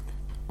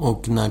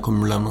 Och när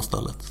kommer du lämna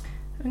stallet?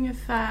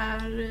 Ungefär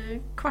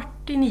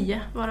 8:45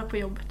 vara på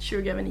jobbet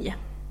 8:20.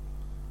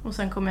 Och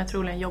sen kommer jag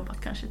troligen jobba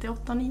kanske till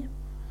 8-9.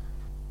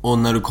 Och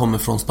när du kommer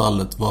från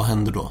stallet, vad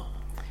händer då?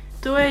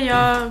 Då är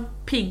jag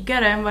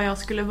piggare än vad jag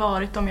skulle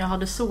varit om jag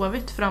hade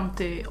sovit fram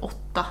till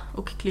 8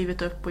 och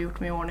klivit upp och gjort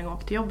mig i ordning och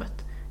åkt till jobbet.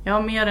 Jag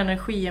har mer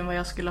energi än vad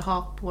jag skulle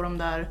ha på de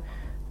där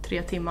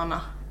 3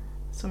 timmarna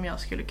som jag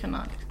skulle kunna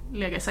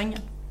lägga i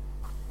sängen.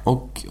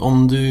 Och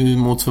om du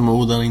mot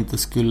förmodan inte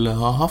skulle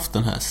ha haft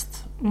en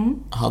häst,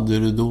 hade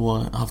du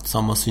då haft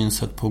samma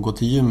synsätt på att gå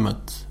till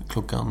gymmet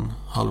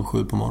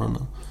 6:30 på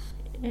morgonen?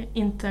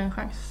 Inte en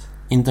chans.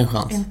 Inte en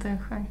chans? Inte en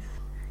chans.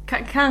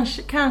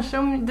 Kanske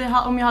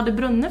om jag hade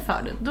brunnit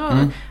för det. Då,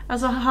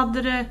 alltså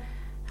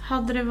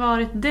hade det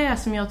varit det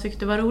som jag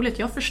tyckte var roligt.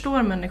 Jag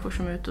förstår människor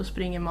som är ute och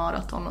springer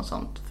maraton och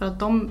sånt. För att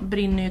de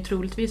brinner ju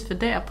troligtvis för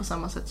det på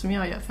samma sätt som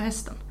jag gör för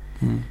hästen.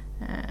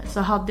 Så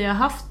hade jag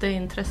haft det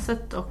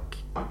intresset, och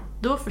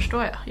då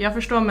förstår jag. Jag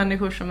förstår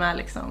människor som är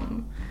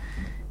liksom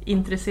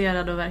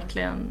intresserade och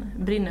verkligen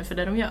brinner för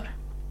det de gör.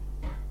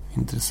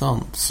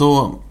 Intressant.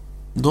 Så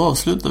då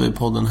avslutar vi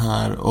podden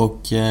här,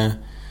 och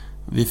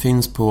vi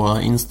finns på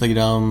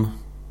Instagram,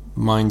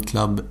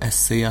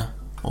 mindclub.se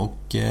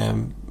och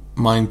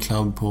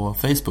mindclub på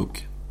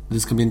Facebook. Det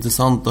ska bli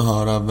intressant att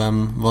höra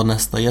vad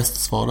nästa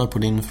gäst svarar på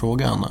din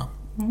fråga, Anna.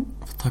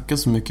 Tack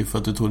så mycket för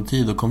att du tog dig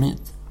tid och kom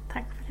hit.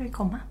 Tack för att jag fick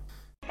komma.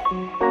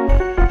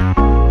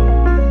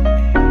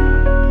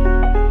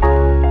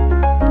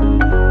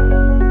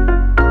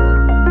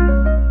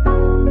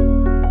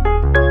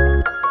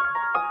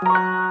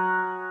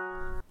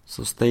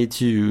 Så stay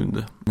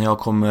tuned när jag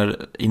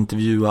kommer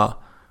intervjua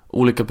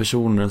olika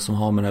personer som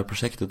har med det här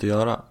projektet att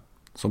göra,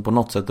 som på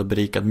något sätt har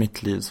berikat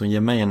mitt liv, som ger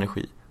mig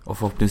energi, och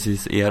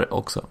förhoppningsvis er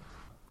också.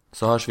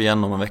 Så hörs vi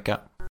igen om en vecka.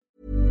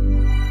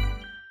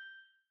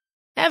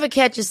 Ever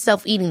catch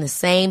yourself eating the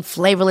same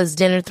flavorless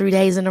dinner 3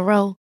 days in a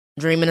row?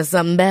 Dreaming of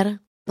something better?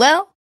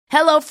 Well,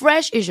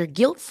 HelloFresh is your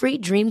guilt-free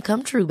dream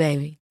come true,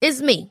 baby.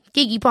 It's me,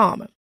 Keke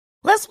Palmer.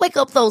 Let's wake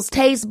up those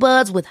taste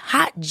buds with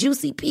hot,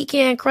 juicy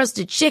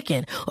pecan-crusted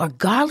chicken or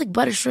garlic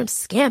butter shrimp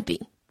scampi.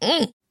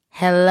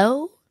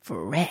 Hello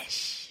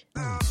Fresh.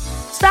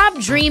 Stop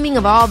dreaming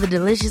of all the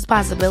delicious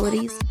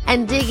possibilities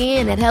and dig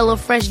in at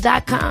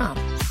HelloFresh.com.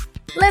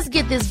 Let's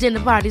get this dinner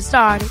party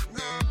started.